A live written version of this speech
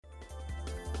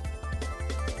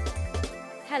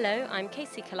Hello, I'm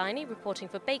Casey Kalini, reporting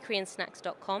for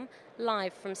bakeryandsnacks.com,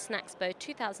 live from Snackspo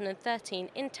 2013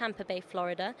 in Tampa Bay,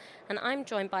 Florida, and I'm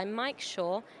joined by Mike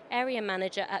Shaw, area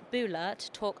manager at Bula,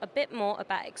 to talk a bit more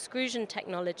about extrusion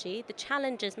technology, the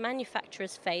challenges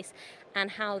manufacturers face, and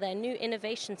how their new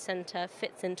innovation center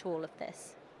fits into all of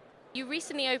this. You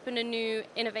recently opened a new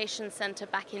innovation center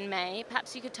back in May.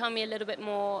 Perhaps you could tell me a little bit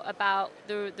more about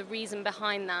the reason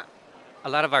behind that. A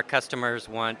lot of our customers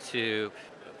want to,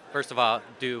 first of all,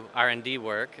 do R&D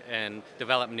work and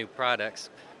develop new products,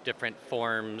 different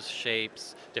forms,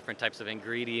 shapes, different types of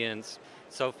ingredients,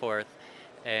 so forth,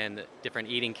 and different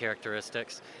eating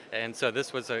characteristics. And so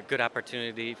this was a good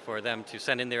opportunity for them to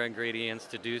send in their ingredients,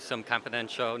 to do some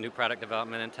confidential new product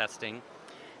development and testing,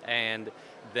 and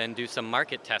then do some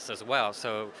market tests as well.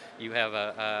 So you have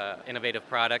a innovative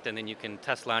product, and then you can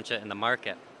test launch it in the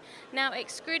market. Now,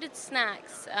 extruded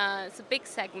snacks, it's a big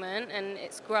segment and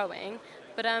it's growing,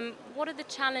 but what are the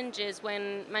challenges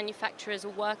when manufacturers are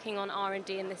working on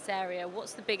R&D in this area?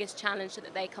 What's the biggest challenge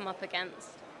that they come up against?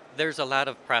 There's a lot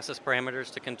of process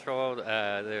parameters to control.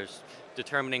 There's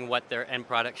determining what their end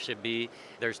product should be.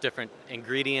 There's different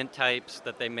ingredient types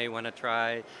that they may want to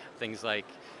try. Things like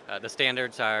the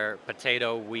standards are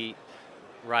potato, wheat,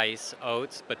 rice,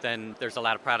 oats, but then there's a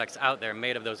lot of products out there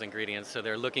made of those ingredients, so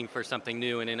they're looking for something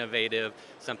new and innovative,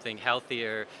 something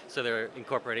healthier, so they're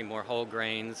incorporating more whole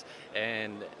grains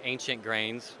and ancient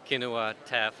grains, quinoa,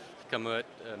 teff, kamut,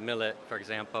 millet, for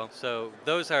example. So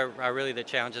those are really the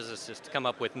challenges, is just to come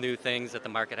up with new things that the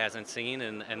market hasn't seen,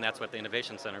 and that's what the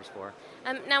Innovation Center's for.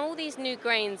 Now, all these new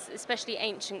grains, especially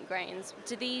ancient grains,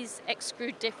 do these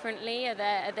extrude differently? Are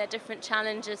there different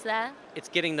challenges there? It's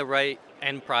getting the right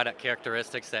end product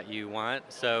characteristics that you want.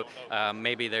 So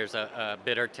maybe there's a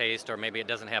bitter taste, or maybe it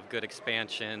doesn't have good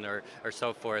expansion, or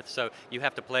so forth. So you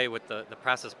have to play with the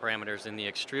process parameters in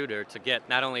the extruder to get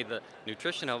not only the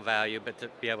nutritional value, but to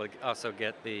be able to also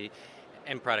get the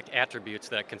end product attributes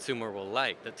that a consumer will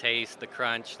like: the taste, the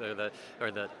crunch,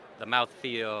 or the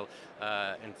mouthfeel,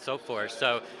 and so forth.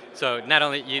 So not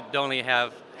only you don't only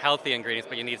have healthy ingredients,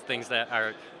 but you need things that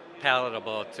are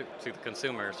palatable to the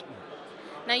consumers.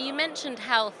 Now, you mentioned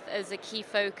health as a key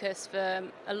focus for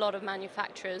a lot of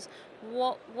manufacturers.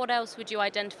 What else would you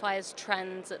identify as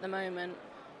trends at the moment?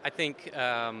 I think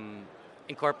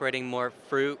incorporating more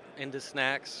fruit into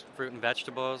snacks, fruit and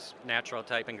vegetables, natural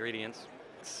type ingredients.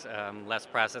 It's, less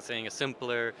processing, a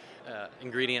simpler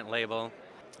ingredient label,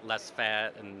 less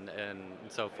fat, and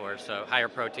so forth. So higher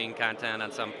protein content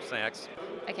on some snacks.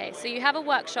 Okay, so you have a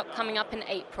workshop coming up in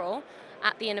April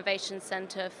at the Innovation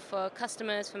Center for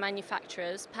customers, for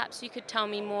manufacturers. Perhaps you could tell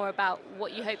me more about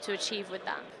what you hope to achieve with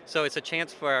that. So it's a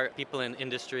chance for people in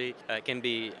industry. It can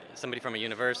be somebody from a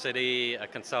university, a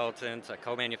consultant, a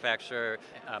co-manufacturer,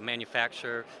 a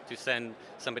manufacturer, to send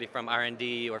somebody from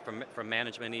R&D or from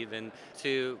management even,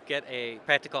 to get a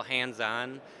practical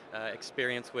hands-on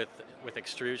experience with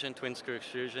extrusion, twin screw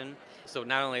extrusion. So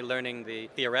not only learning the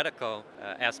theoretical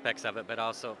aspects of it, but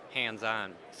also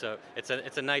hands-on. So it's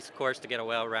a nice course to get a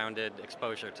well-rounded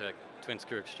exposure to twin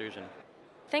screw extrusion.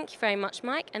 Thank you very much,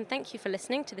 Mike, and thank you for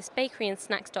listening to this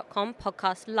bakeryandsnacks.com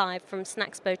podcast live from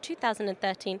Snackspo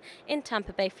 2013 in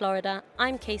Tampa Bay, Florida.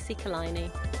 I'm Casey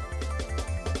Kalini.